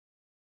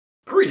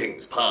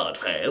Greetings, Pod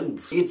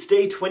fans! It's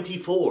day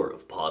 24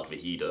 of Pod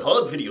Vahida.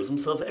 Pod videos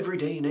himself every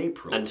day in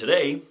April. And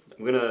today,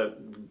 I'm gonna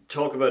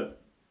talk about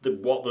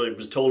what I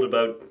was told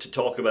to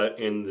talk about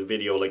in the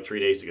video like 3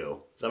 days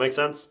ago. Does that make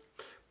sense?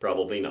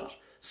 Probably not.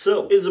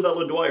 So,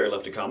 Isabella Dwyer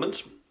left a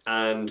comment,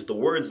 and the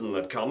words in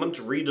that comment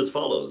read as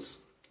follows.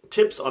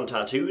 Tips on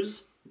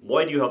tattoos.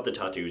 Why do you have the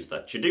tattoos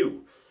that you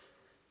do?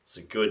 It's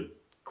a good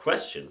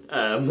question.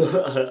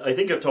 I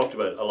think I've talked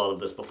about a lot of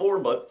this before,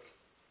 but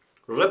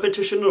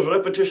repetition.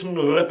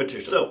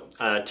 So,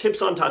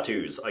 tips on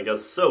tattoos, I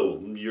guess.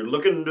 So, you're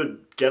looking to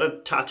get a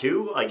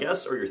tattoo, I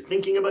guess, or you're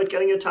thinking about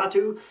getting a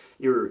tattoo.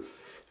 You're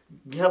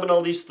having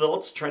all these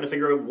thoughts, trying to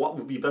figure out what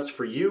would be best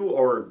for you,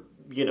 or,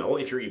 you know,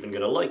 if you're even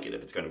going to like it,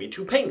 if it's going to be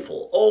too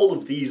painful. All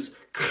of these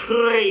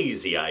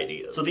crazy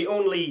ideas. So the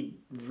only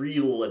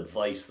real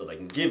advice that I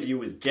can give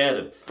you is get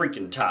a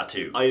freaking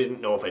tattoo. I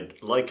didn't know if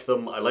I'd like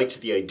them. I liked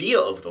the idea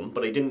of them,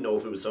 but I didn't know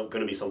if it was going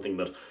to be something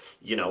that,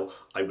 you know,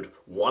 I would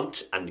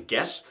want and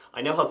get.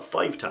 I now have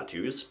 5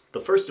 tattoos. The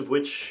first of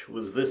which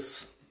was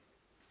this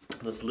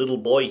little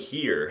boy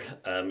here.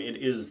 It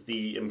is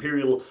the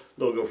Imperial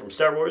logo from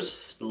Star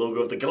Wars, the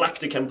logo of the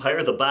Galactic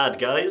Empire, the bad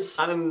guys.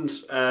 And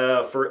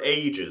for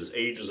ages,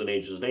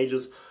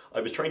 I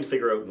was trying to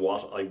figure out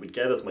what I would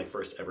get as my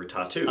first ever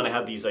tattoo. And I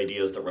had these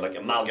ideas that were like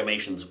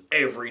amalgamations of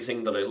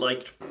everything that I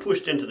liked,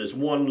 pushed into this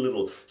one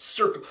little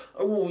circle.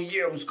 Oh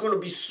yeah, it was gonna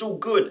be so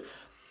good.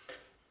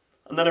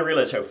 And then I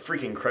realized how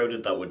freaking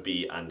crowded that would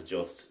be, and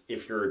just,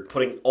 if you're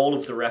putting all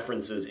of the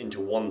references into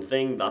one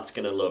thing, that's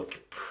gonna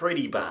look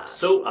pretty bad.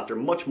 So, after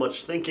much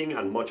thinking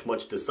and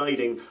much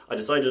deciding, I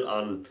decided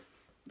on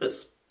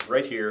this,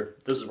 right here.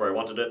 This is where I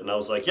wanted it, and I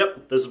was like,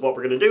 yep, this is what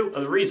we're gonna do.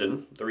 And the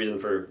reason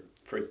for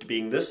it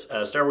being this,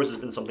 Star Wars has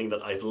been something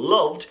that I've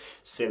loved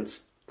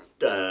since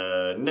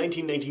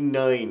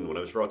 1999, when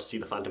I was brought to see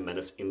The Phantom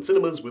Menace in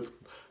cinemas with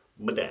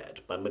my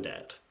dad.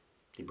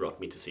 He brought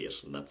me to see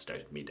it, and that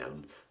started me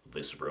down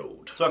this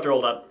road. So after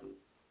all that,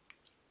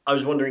 I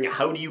was wondering,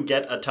 how do you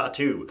get a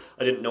tattoo?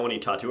 I didn't know any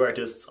tattoo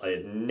artists. I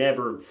had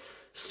never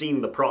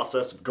seen the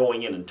process of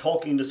going in and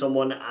talking to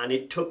someone, and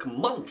it took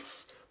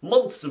months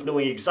of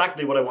knowing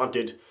exactly what I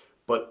wanted,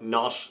 but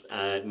not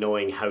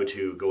knowing how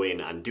to go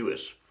in and do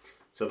it.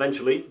 So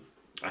eventually,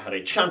 I had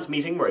a chance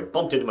meeting where I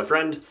bumped into my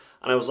friend,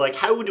 and I was like,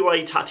 how do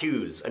I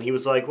tattoos? And he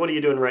was like, what are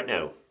you doing right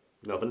now?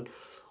 Nothing.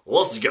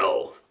 Let's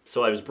go.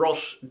 So I was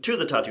brought to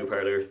the tattoo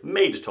parlor,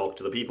 made to talk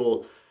to the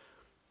people.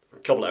 A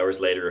couple hours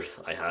later,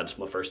 I had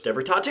my first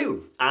ever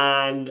tattoo.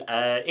 And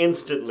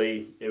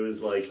instantly, it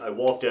was like, I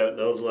walked out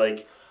and I was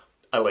like,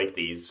 I like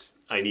these.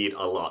 I need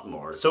a lot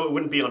more. So it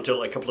wouldn't be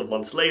until a couple of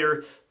months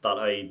later that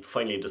I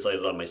finally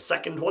decided on my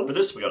second one. For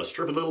this, we gotta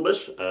strip a little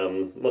bit.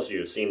 Most of you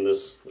have seen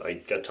this. I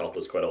get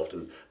topless quite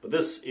often. But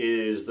this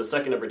is the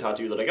second ever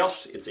tattoo that I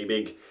got. It's a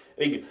big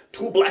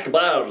 2 black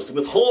bars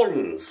with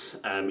horns.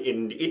 And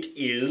it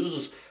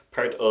is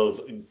part of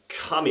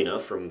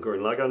Kamina from Gurren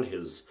Lagann,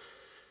 his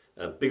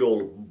big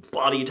old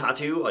body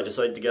tattoo. I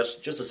decided to get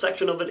just a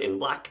section of it in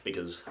black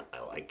because I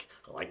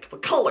like the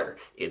color.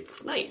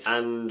 It's nice.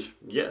 And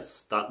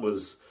yes, that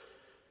was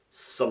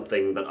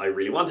something that I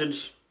really wanted.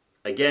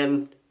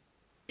 Again,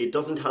 it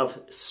doesn't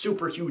have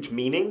super huge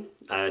meaning.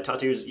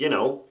 Tattoos, you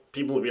know,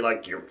 people would be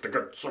like, you have to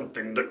get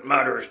something that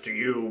matters to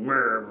you.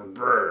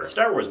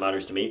 Star Wars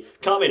matters to me.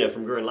 Kamina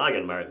from Gurren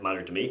Lagann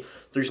mattered to me.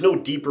 There's no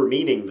deeper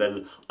meaning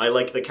than I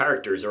like the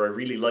characters, or I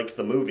really like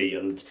the movie,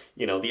 and,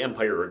 you know, the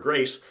Empire are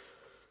great.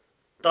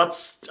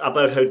 That's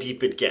about how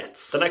deep it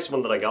gets. The next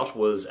one that I got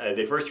was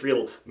the first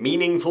real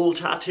meaningful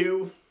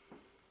tattoo,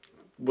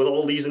 with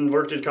all these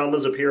inverted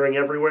commas appearing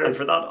everywhere. And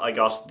for that, I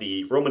got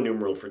the Roman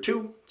numeral for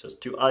 2,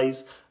 just 2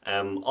 eyes,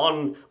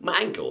 on my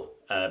ankle.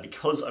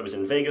 Because I was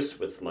in Vegas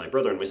with my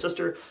brother and my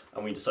sister,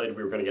 and we decided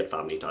we were going to get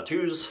family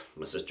tattoos.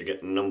 My sister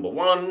getting number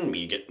 1,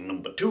 me getting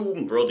number 2,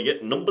 my brother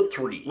getting number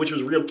 3. Which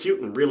was real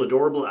cute and real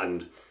adorable,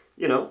 and,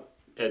 you know,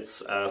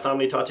 it's a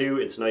family tattoo.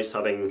 It's nice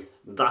having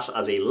that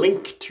as a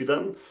link to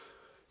them.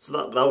 So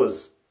that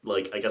was,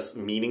 like, I guess,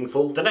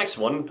 meaningful. The next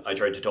one I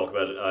tried to talk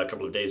about a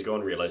couple of days ago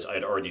and realised I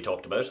had already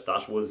talked about.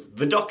 That was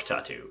the duck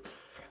tattoo.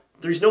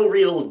 There's no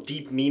real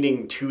deep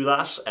meaning to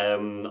that.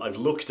 I've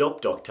looked up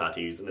duck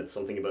tattoos, and it's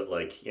something about,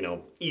 like, you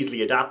know,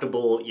 easily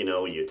adaptable, you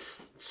know, you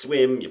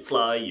swim, you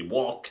fly, you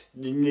walk,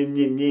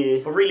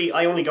 But really,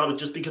 I only got it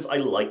just because I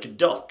like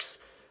ducks.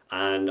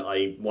 And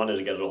I wanted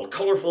to get it all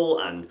colourful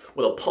and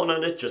with a pun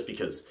on it, just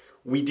because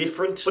we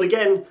different. But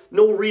again,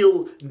 no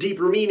real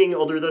deeper meaning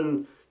other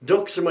than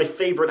ducks are my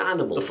favourite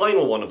animal. The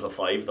final one of the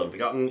 5 that I've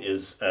gotten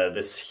is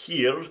this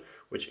here,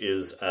 which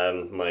is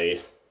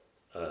my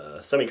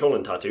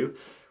semicolon tattoo,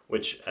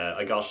 which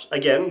I got,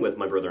 again, with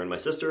my brother and my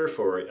sister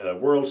for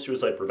World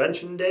Suicide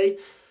Prevention Day.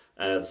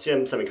 The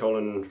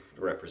semicolon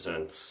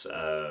represents,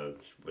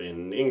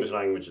 in English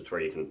language, it's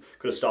where you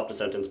could have stopped a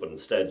sentence, but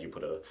instead you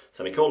put a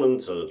semicolon,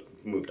 so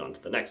it moved on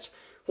to the next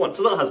one.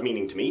 So that has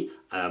meaning to me.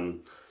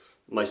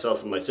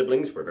 Myself and my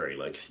siblings were very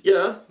like,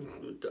 yeah,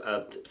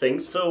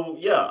 things. So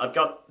yeah, I've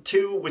got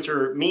 2 which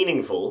are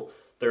meaningful.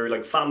 They're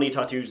like family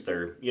tattoos.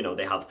 They're, you know,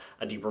 they have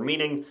a deeper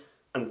meaning.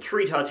 and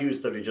 3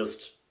 tattoos that are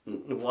just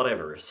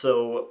whatever.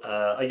 So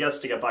I guess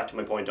to get back to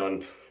my point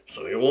on,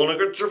 so you want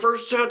to get your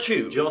first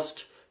tattoo?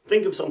 Just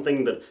think of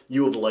something that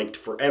you have liked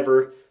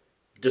forever,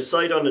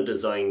 decide on a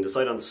design,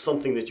 decide on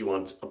something that you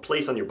want, a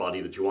place on your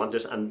body that you want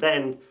it, and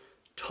then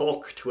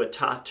talk to a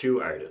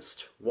tattoo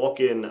artist. Walk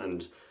in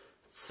and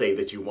say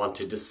that you want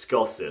to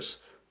discuss it,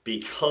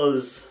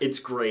 because it's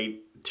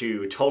great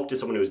to talk to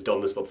someone who's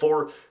done this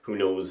before, who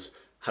knows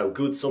how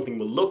good something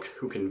will look,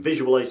 who can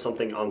visualize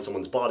something on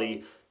someone's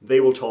body. They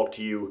will talk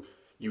to you.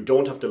 You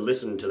don't have to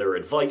listen to their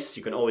advice.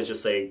 You can always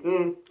just say,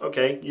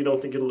 okay, you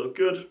don't think it'll look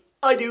good?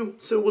 I do,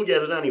 so we'll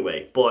get it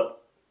anyway.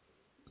 But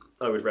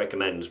I would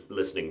recommend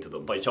listening to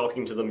them. By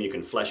talking to them, you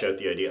can flesh out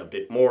the idea a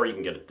bit more, you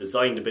can get it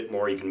designed a bit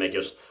more, you can make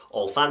it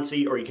all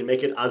fancy, or you can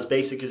make it as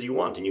basic as you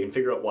want, and you can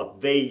figure out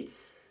what they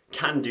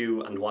can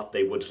do and what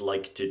they would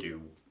like to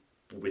do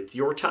with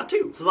your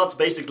tattoo. So that's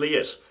basically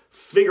it.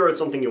 Figure out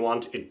something you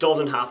want. It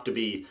doesn't have to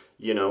be,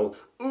 you know,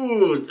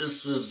 ooh,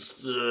 this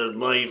is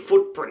my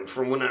footprint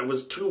from when I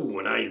was 2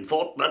 when I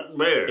fought that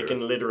bear. It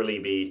can literally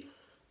be,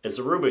 it's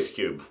a Rubik's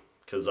Cube,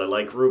 because I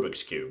like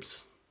Rubik's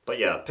Cubes. But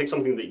yeah, pick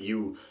something that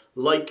you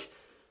like.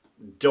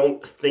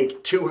 Don't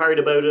think too hard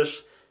about it.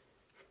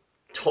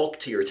 Talk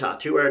to your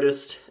tattoo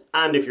artist.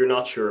 And if you're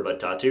not sure about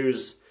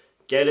tattoos,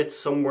 get it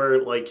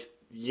somewhere like,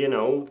 you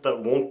know,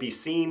 that won't be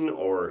seen,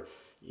 or,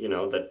 you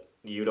know, that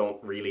you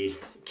don't really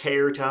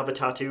care to have a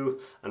tattoo,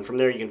 and from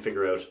there you can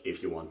figure out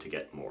if you want to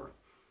get more.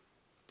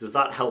 Does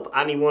that help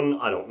anyone?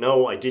 I don't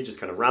know, I did just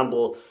kind of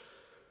ramble.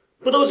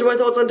 But those are my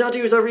thoughts on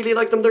tattoos. I really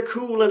like them, they're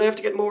cool, and I have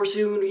to get more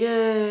soon,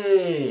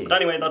 yay!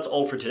 But anyway, that's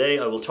all for today.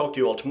 I will talk to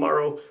you all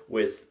tomorrow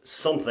with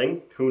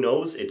something, who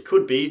knows, it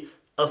could be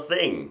a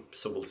thing.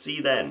 So we'll see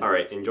you then.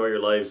 Alright, enjoy your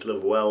lives,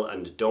 live well,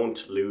 and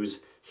don't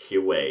lose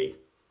your way.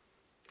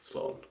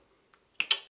 Sloan.